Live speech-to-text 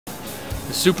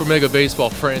The Super Mega Baseball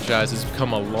franchise has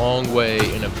come a long way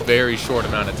in a very short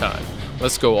amount of time.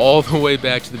 Let's go all the way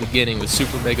back to the beginning with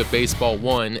Super Mega Baseball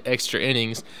 1 Extra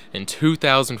Innings in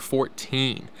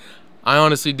 2014. I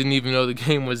honestly didn't even know the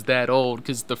game was that old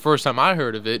because the first time I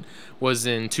heard of it was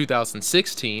in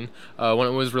 2016 when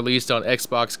it was released on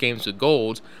Xbox Games with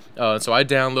Gold. So I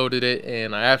downloaded it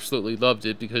and I absolutely loved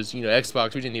it because,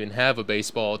 Xbox, we didn't even have a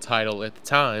baseball title at the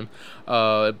time.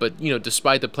 But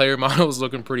despite the player models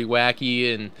looking pretty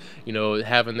wacky and,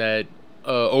 having that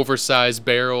oversized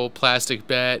barrel plastic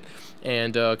bat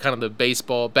and kind of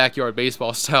the backyard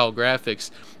baseball style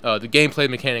graphics, the gameplay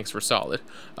mechanics were solid.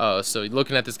 So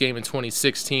looking at this game in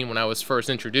 2016 when I was first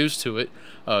introduced to it,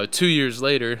 2 years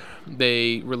later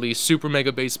they released Super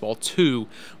Mega Baseball 2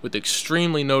 with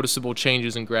extremely noticeable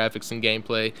changes in graphics and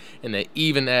gameplay, and they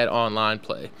even add online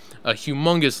play. A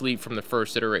humongous leap from the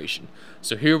first iteration.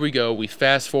 So here we go, we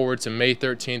fast forward to May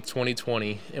 13th,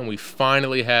 2020, and we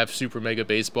finally have Super Mega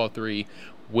Baseball 3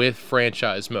 with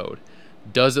franchise mode.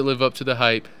 Does it live up to the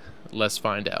hype? Let's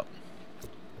find out.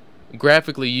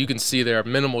 Graphically, you can see there are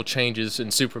minimal changes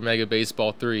in Super Mega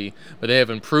Baseball 3, but they have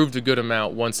improved a good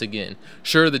amount once again.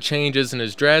 Sure, the change isn't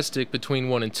as drastic between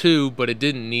 1 and 2, but it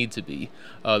didn't need to be.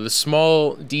 The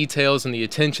small details and the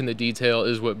attention to detail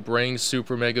is what brings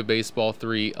Super Mega Baseball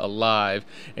 3 alive,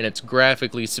 and it's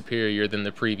graphically superior than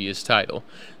the previous title.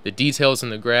 The details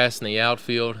in the grass in the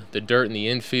outfield, the dirt in the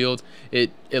infield,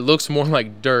 it looks more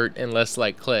like dirt and less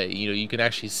like clay. You can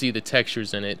actually see the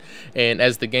textures in it, and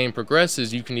as the game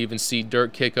progresses, you can even see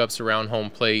dirt kick-ups around home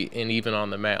plate and even on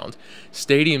the mound.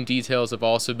 Stadium details have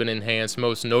also been enhanced,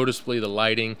 most noticeably the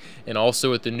lighting, and also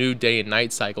with the new day and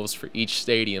night cycles for each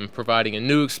stadium, providing a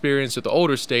new experience with the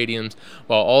older stadiums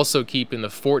while also keeping the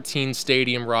 14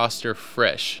 stadium roster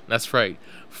fresh. That's right,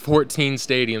 14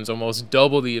 stadiums, almost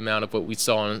double the amount of what we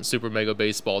saw in Super Mega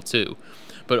Baseball 2.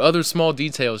 But other small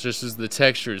details, just as the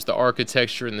textures, the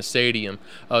architecture in the stadium,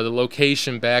 the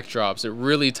location backdrops, it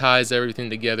really ties everything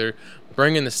together,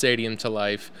 bringing the stadium to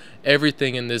life.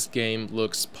 Everything in this game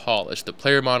looks polished. The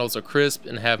player models are crisp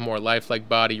and have more lifelike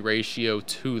body ratio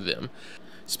to them.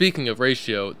 Speaking of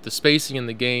ratio, the spacing in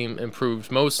the game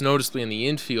improved most noticeably in the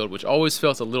infield, which always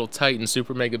felt a little tight in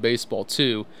Super Mega Baseball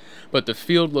 2, but the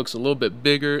field looks a little bit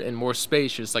bigger and more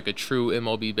spacious like a true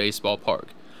MLB baseball park.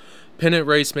 Pennant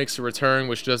Race makes a return,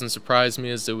 which doesn't surprise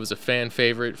me as it was a fan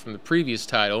favorite from the previous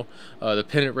title. The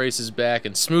Pennant Race is back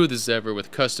and smooth as ever with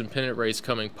custom Pennant Race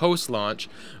coming post-launch,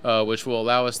 which will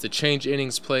allow us to change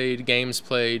innings played, games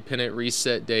played, pennant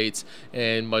reset dates,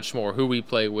 and much more, who we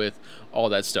play with, all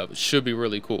that stuff. It should be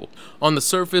really cool. On the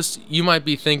surface, you might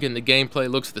be thinking the gameplay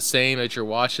looks the same as you're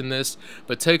watching this,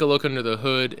 but take a look under the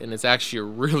hood and it's actually a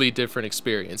really different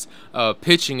experience.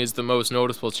 Pitching is the most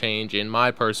noticeable change and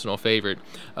my personal favorite.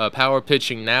 Power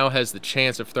pitching now has the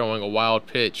chance of throwing a wild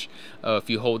pitch if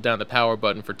you hold down the power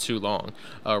button for too long.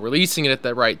 Releasing it at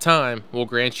the right time will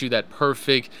grant you that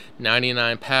perfect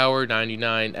 99 power,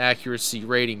 99 accuracy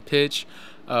rating pitch.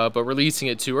 But releasing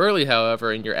it too early,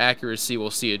 however, and your accuracy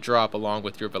will see a drop along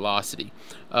with your velocity.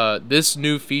 This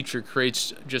new feature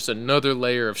creates just another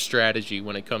layer of strategy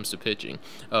when it comes to pitching.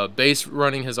 Base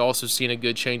running has also seen a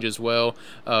good change as well,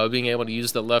 being able to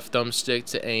use the left thumbstick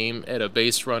to aim at a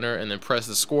base runner and then press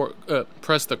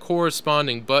the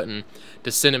corresponding button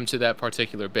to send him to that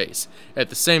particular base. At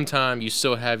the same time, you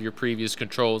still have your previous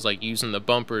controls like using the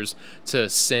bumpers to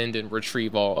send and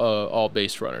retrieve all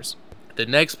base runners. The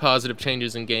next positive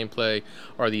changes in gameplay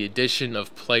are the addition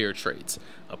of player traits.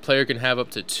 A player can have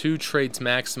up to 2 traits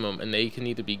maximum, and they can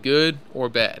either be good or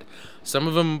bad. Some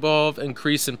of them involve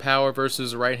increase in power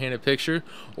versus a right-handed pitcher,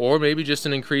 or maybe just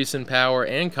an increase in power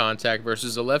and contact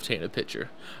versus a left-handed pitcher.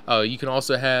 You can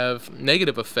also have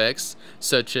negative effects,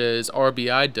 such as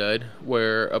RBI dud,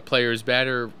 where a player's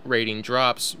batter rating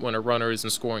drops when a runner is in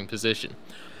scoring position.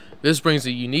 This brings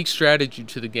a unique strategy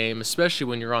to the game, especially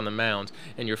when you're on the mound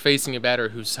and you're facing a batter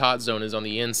whose hot zone is on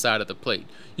the inside of the plate.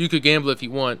 You could gamble if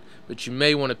you want, but you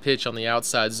may want to pitch on the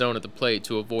outside zone of the plate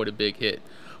to avoid a big hit.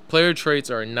 Player traits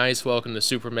are a nice welcome to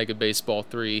Super Mega Baseball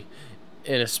 3,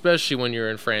 and especially when you're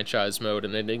in franchise mode,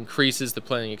 and it increases the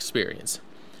playing experience.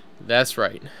 That's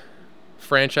right.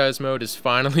 Franchise mode has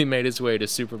finally made its way to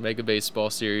Super Mega Baseball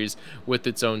series with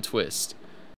its own twist.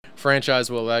 Franchise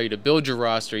will allow you to build your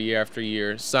roster year after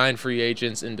year, sign free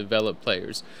agents, and develop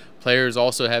players. Players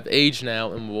also have age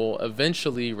now and will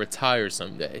eventually retire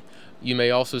someday. You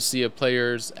may also see a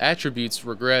player's attributes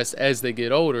regress as they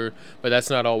get older, but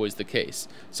that's not always the case.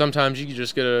 Sometimes you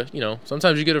just get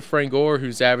sometimes you get a Frank Gore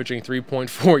who's averaging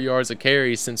 3.4 yards a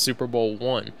carry since Super Bowl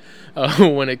I.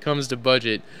 When it comes to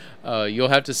budget, you'll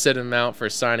have to set an amount for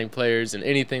signing players, and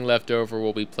anything left over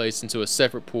will be placed into a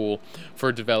separate pool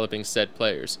for developing said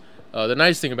players. The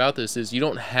nice thing about this is you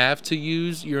don't have to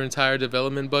use your entire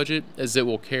development budget, as it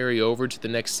will carry over to the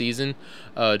next season.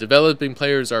 Developing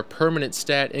players are permanent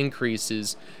stat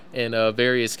increases in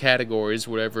various categories,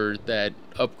 whatever that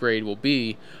upgrade will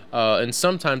be, and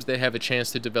sometimes they have a chance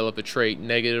to develop a trait,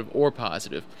 negative or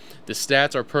positive. The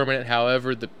stats are permanent,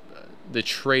 however, the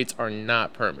traits are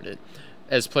not permanent,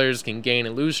 as players can gain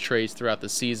and lose traits throughout the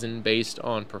season based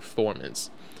on performance.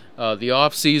 The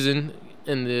off-season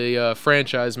in the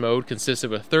franchise mode consists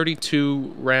of a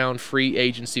 32-round free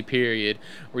agency period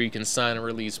where you can sign and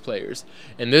release players.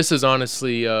 And this is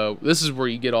honestly, this is where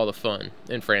you get all the fun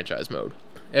in franchise mode.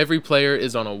 Every player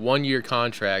is on a 1-year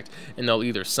contract, and they'll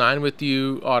either sign with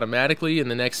you automatically in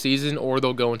the next season, or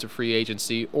they'll go into free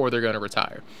agency, or they're going to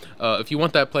retire. If you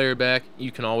want that player back, you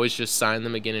can always just sign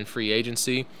them again in free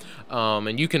agency.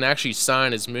 And you can actually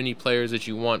sign as many players as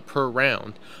you want per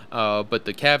round. But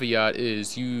the caveat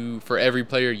is for every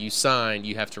player you sign,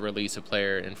 you have to release a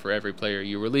player, and for every player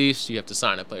you release, you have to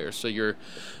sign a player. So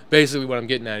basically what I'm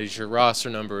getting at is your roster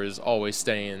number is always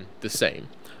staying the same.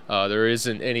 There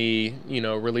isn't any,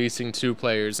 releasing 2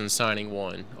 players and signing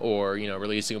 1, or,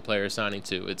 releasing a player signing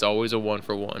 2. It's always a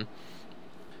 1-for-1.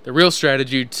 The real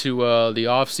strategy to the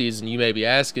offseason, you may be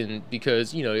asking,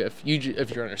 because, if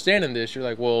you're understanding this, you're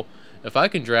like, well, if I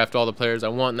can draft all the players I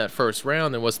want in that first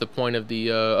round, then what's the point of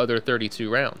the other 32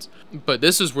 rounds? But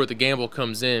this is where the gamble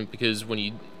comes in, because when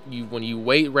you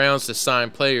wait rounds to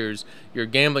sign players, you're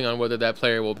gambling on whether that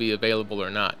player will be available or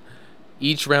not.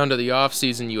 Each round of the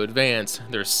offseason you advance,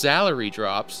 their salary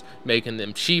drops, making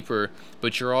them cheaper,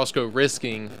 but you're also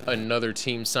risking another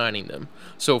team signing them.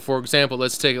 So, for example,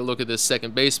 let's take a look at this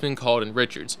second baseman, Calden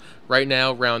Richards. Right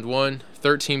now, round 1,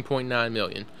 $13.9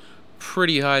 million.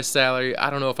 Pretty high salary. I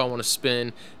don't know if I want to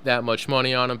spend that much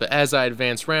money on him, but as I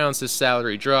advance rounds, his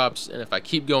salary drops, and if I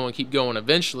keep going,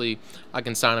 eventually I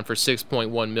can sign him for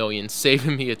 $6.1 million,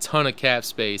 saving me a ton of cap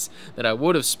space that I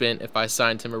would have spent if I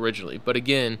signed him originally. But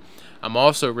again, I'm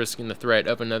also risking the threat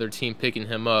of another team picking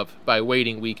him up by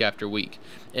waiting week after week.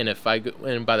 And by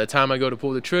the time I go to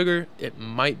pull the trigger, it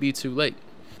might be too late.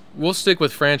 We'll stick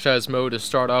with franchise mode to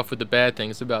start off with the bad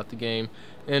things about the game.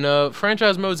 And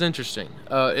franchise mode's interesting.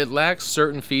 It lacks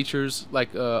certain features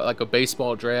like a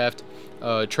baseball draft,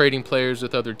 trading players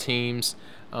with other teams.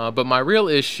 But my real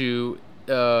issue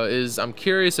is I'm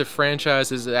curious if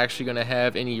franchise is actually going to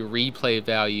have any replay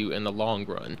value in the long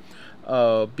run.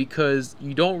 Because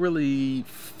you don't really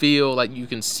feel like you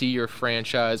can see your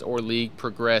franchise or league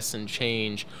progress and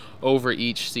change over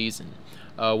each season.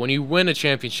 When you win a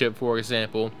championship, for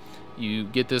example, you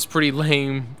get this pretty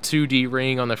lame 2D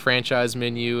ring on the franchise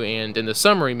menu, and in the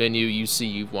summary menu you see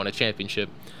you've won a championship.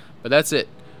 But that's it.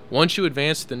 Once you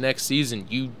advance to the next season,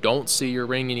 you don't see your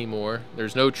ring anymore.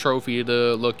 There's no trophy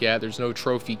to look at. There's no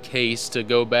trophy case to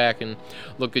go back and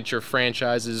look at your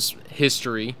franchise's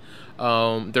history.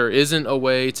 There isn't a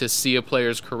way to see a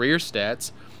player's career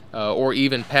stats or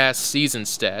even past season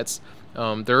stats.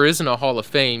 There isn't a Hall of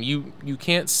Fame. You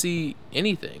can't see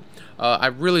anything. I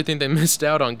really think they missed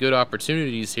out on good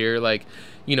opportunities here, like,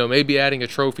 maybe adding a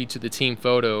trophy to the team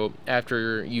photo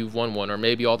after you've won one, or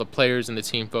maybe all the players in the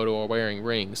team photo are wearing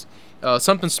rings.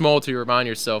 Something small to remind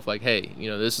yourself, like, hey,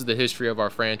 this is the history of our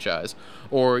franchise.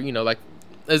 Or, like,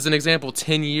 as an example,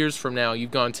 10 years from now,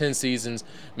 you've gone 10 seasons,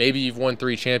 maybe you've won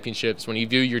 3 championships. When you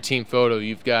view your team photo,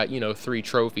 you've got, 3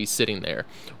 trophies sitting there.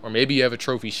 Or maybe you have a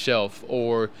trophy shelf.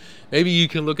 Or maybe you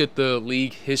can look at the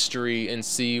league history and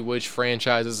see which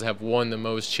franchises have won the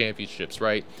most championships,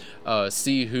 right?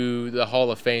 See who the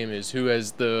Hall of Fame is, who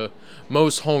has the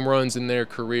most home runs in their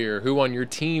career, who on your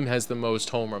team has the most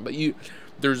home run. But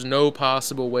there's no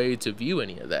possible way to view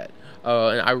any of that.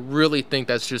 And I really think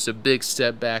that's just a big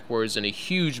step backwards and a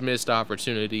huge missed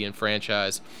opportunity in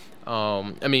franchise.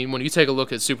 I mean, when you take a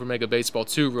look at Super Mega Baseball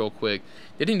 2 real quick,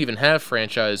 they didn't even have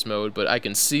franchise mode, but I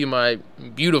can see my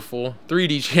beautiful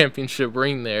 3D championship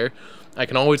ring there. I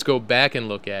can always go back and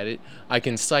look at it. I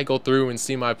can cycle through and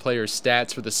see my players'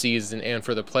 stats for the season and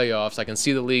for the playoffs. I can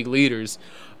see the league leaders.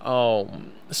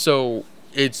 So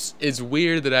it's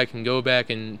weird that I can go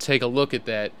back and take a look at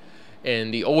that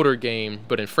in the older game,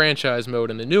 but in franchise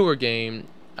mode in the newer game,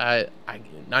 I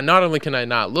not only can I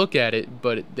not look at it,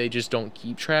 but they just don't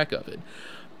keep track of it.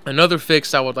 Another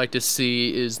fix I would like to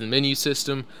see is the menu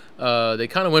system. They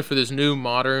kind of went for this new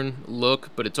modern look,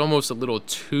 but it's almost a little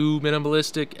too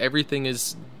minimalistic. Everything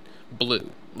is blue,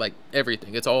 like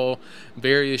everything. It's all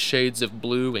various shades of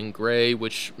blue and gray,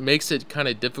 which makes it kind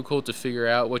of difficult to figure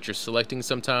out what you're selecting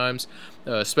sometimes,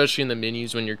 especially in the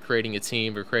menus when you're creating a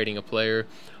team or creating a player.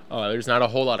 There's not a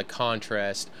whole lot of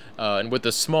contrast, and with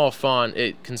the small font,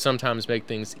 it can sometimes make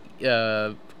things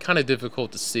kind of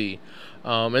difficult to see.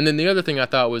 And then the other thing I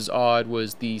thought was odd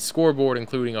was the scoreboard,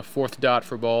 including a 4th dot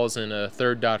for balls and a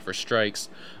 3rd dot for strikes.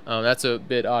 That's a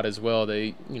bit odd as well.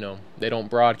 They don't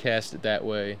broadcast it that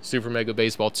way. Super Mega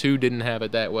Baseball 2 didn't have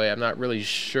it that way. I'm not really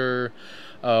sure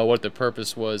what the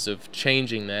purpose was of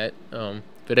changing that.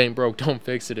 If it ain't broke, don't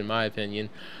fix it, in my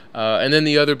opinion. And then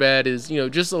the other bad is,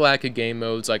 just the lack of game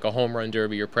modes like a home run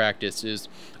derby or practice is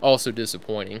also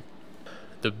disappointing.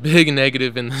 The big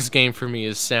negative in this game for me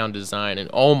is sound design, and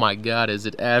oh my god, is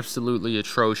it absolutely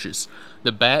atrocious.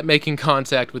 The bat making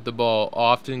contact with the ball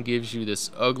often gives you this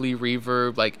ugly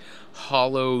reverb, like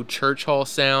hollow church hall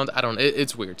sound.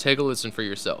 It's weird. Take a listen for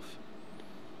yourself.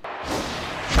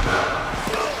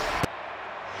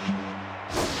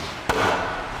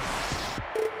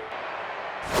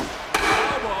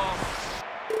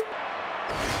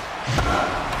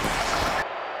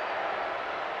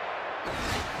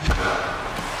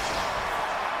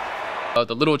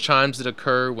 The little chimes that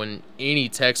occur when any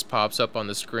text pops up on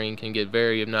the screen can get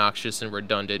very obnoxious and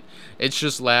redundant. It's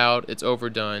just loud, it's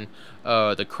overdone.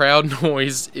 The crowd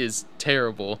noise is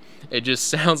terrible. It just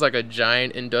sounds like a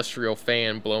giant industrial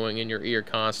fan blowing in your ear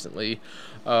constantly.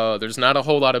 There's not a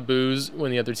whole lot of boos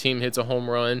when the other team hits a home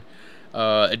run.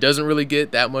 It doesn't really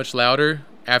get that much louder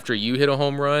after you hit a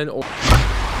home run, or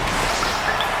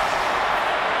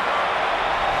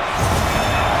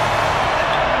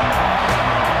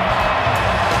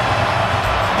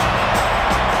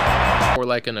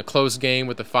like in a close game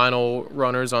with the final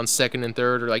runners on 2nd and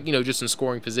 3rd, or like, just in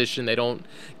scoring position. They don't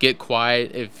get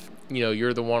quiet if,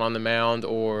 you're the one on the mound,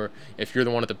 or if you're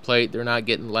the one at the plate. They're not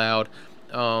getting loud.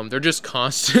 They're just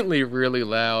constantly really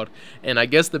loud, and I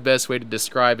guess the best way to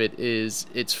describe it is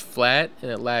it's flat and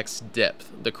it lacks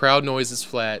depth. The crowd noise is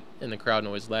flat and the crowd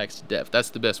noise lacks depth. That's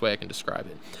the best way I can describe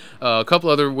it. A couple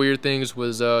other weird things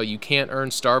was you can't earn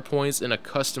star points in a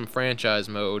custom franchise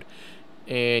mode,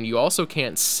 and you also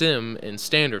can't sim in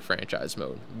standard franchise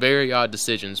mode. Very odd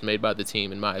decisions made by the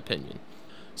team, in my opinion.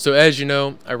 So as you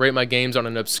know, I rate my games on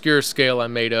an obscure scale I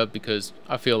made up because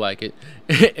I feel like it.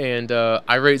 And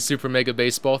I rate Super Mega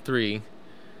Baseball 3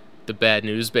 the Bad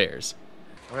News Bears.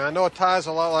 I mean, I know a tie's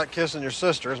a lot like kissing your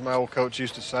sister, as my old coach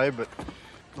used to say, but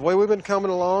the way we've been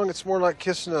coming along, it's more like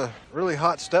kissing a really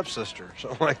hot stepsister,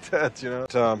 something like that,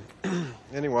 But,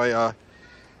 anyway,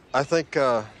 I think,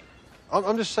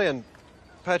 I'm just saying,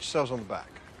 pat yourselves on the back.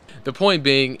 The point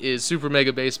being is Super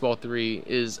Mega Baseball 3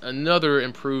 is another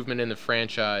improvement in the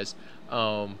franchise,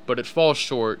 but it falls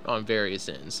short on various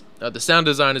ends. The sound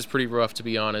design is pretty rough, to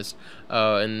be honest,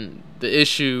 and the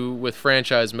issue with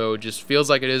franchise mode just feels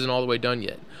like it isn't all the way done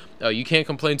yet. You can't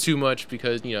complain too much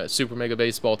because, Super Mega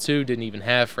Baseball 2 didn't even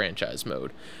have franchise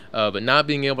mode, but not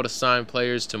being able to sign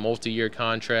players to multi-year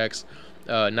contracts,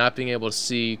 not being able to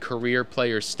see career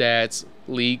player stats,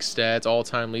 league stats,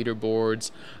 all-time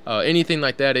leaderboards, anything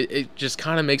like that, it just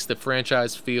kind of makes the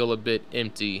franchise feel a bit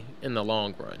empty in the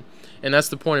long run. And that's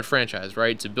the point of franchise,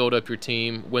 right? To build up your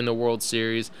team, win the World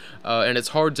Series, and it's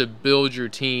hard to build your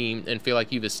team and feel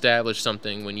like you've established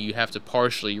something when you have to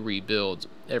partially rebuild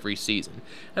every season.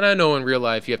 And I know in real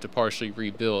life you have to partially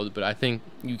rebuild, but I think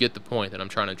you get the point that I'm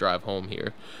trying to drive home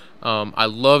here. I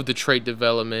love the trait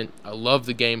development, I love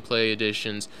the gameplay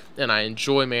additions, and I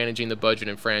enjoy managing the budget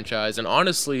and franchise. And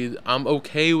honestly, I'm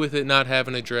okay with it not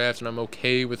having a draft, and I'm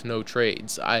okay with no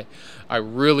trades. I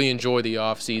really enjoy the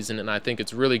offseason, and I think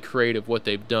it's really creative what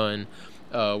they've done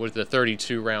with the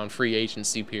 32-round free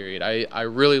agency period. I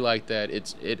really like that.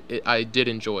 I did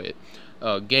enjoy it.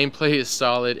 Gameplay is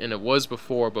solid, and it was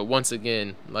before, but once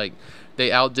again, like,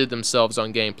 they outdid themselves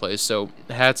on gameplay. So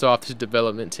hats off to the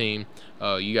development team.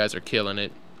 You guys are killing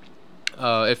it.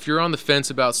 If you're on the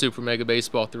fence about Super Mega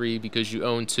Baseball 3 because you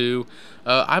own 2,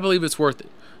 I believe it's worth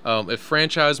it. If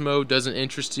franchise mode doesn't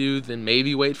interest you, then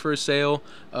maybe wait for a sale,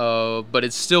 but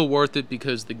it's still worth it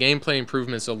because the gameplay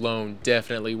improvements alone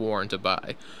definitely warrant a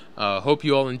buy. Hope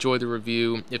you all enjoyed the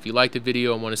review. If you liked the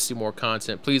video and want to see more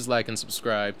content, please like and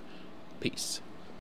subscribe. Peace.